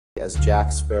as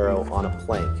Jack Sparrow on a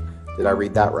plank. Did I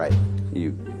read that right? You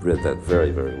read that very,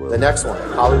 very well. The next one,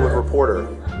 Hollywood Reporter,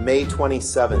 May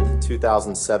 27th,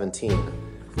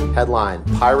 2017. Headline,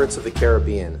 Pirates of the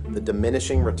Caribbean, The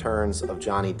Diminishing Returns of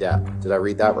Johnny Depp. Did I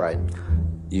read that right?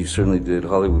 You certainly did.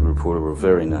 Hollywood Reporter were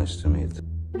very nice to me.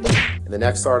 And the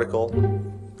next article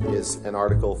is an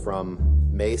article from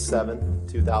May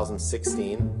 7th,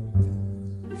 2016.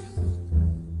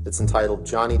 It's entitled,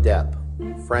 Johnny Depp,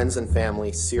 Friends and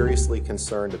Family Seriously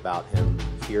Concerned About Him.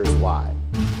 Here's Why.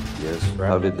 Yes,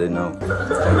 how did they know?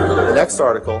 The next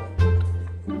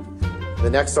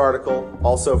article,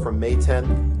 also from May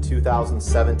 10th,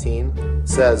 2017,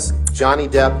 says, Johnny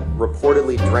Depp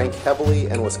reportedly drank heavily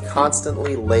and was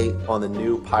constantly late on the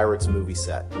new Pirates movie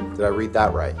set. Did I read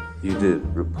that right? You did,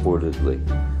 reportedly.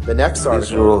 The next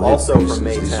article, also from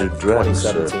May 10th,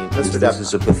 2017. Mr. Depp, this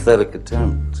is a pathetic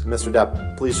attempt. Mr.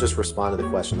 Depp, please just respond to the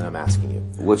question that I'm asking you.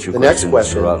 What's your The question,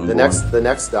 next question, Mr. the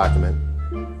next document,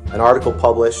 an article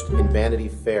published in Vanity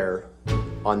Fair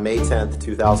on May 10th,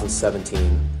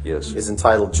 2017, Yes. is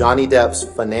entitled, Johnny Depp's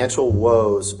Financial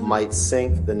Woes Might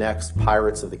Sink the Next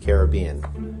Pirates of the Caribbean.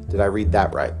 Did I read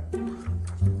that right?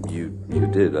 You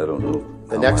did. I don't know.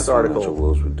 The next article,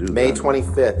 would do May that.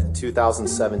 25th,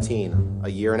 2017, a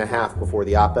year and a half before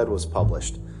the op-ed was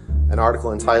published, an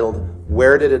article entitled,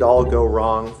 Where Did It All Go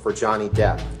Wrong for Johnny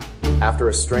Depp? After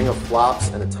a string of flops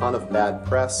and a ton of bad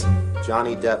press,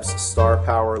 Johnny Depp's star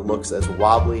power looks as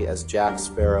wobbly as Jack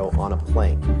Sparrow on a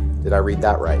plank. Did I read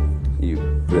that right? You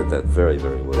read that very,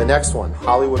 very well. The next one,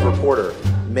 Hollywood Reporter,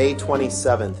 May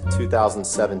 27th,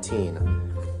 2017.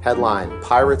 Headline,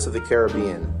 Pirates of the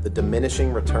Caribbean, The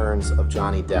Diminishing Returns of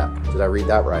Johnny Depp. Did I read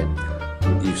that right?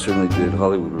 You certainly did.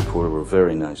 Hollywood Reporter were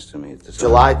very nice to me at the time.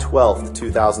 July 12th,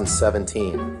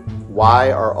 2017.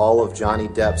 Why are all of Johnny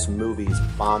Depp's movies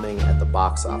bombing at the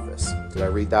box office? Did I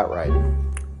read that right?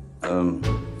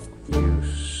 You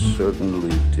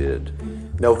certainly did.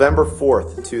 November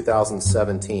 4th,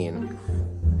 2017.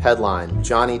 Headline,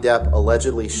 Johnny Depp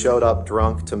allegedly showed up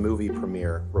drunk to movie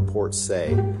premiere, reports say.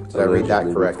 Did I read that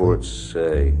Allegedly, correctly? Reports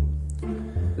say.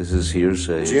 This is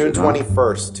hearsay. June is it not?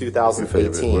 21st, Your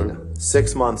favorite 2018, word.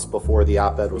 6 months before the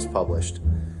op-ed was published.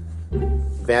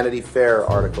 Vanity Fair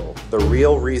article, The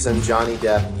Real Reason Johnny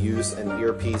Depp Used an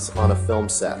Earpiece on a Film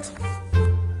Set.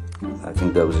 I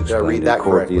think that was Did I read explained that in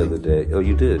court correctly? the other day. Oh,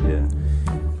 you did, yeah.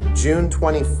 June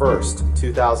 21st,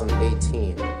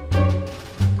 2018,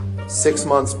 6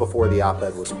 months before the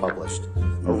op-ed was published.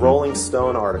 A Rolling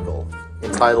Stone article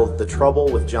entitled, The Trouble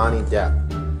with Johnny Depp.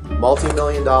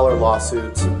 Multi-million-dollar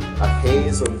lawsuits, a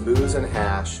haze of booze and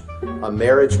hash, a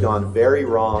marriage gone very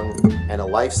wrong, and a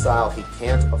lifestyle he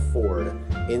can't afford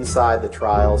inside the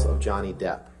trials of Johnny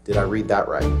Depp. Did I read that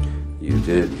right? You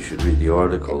did. You should read the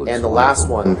article. It's And the last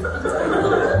one,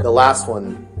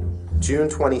 June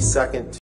 22nd,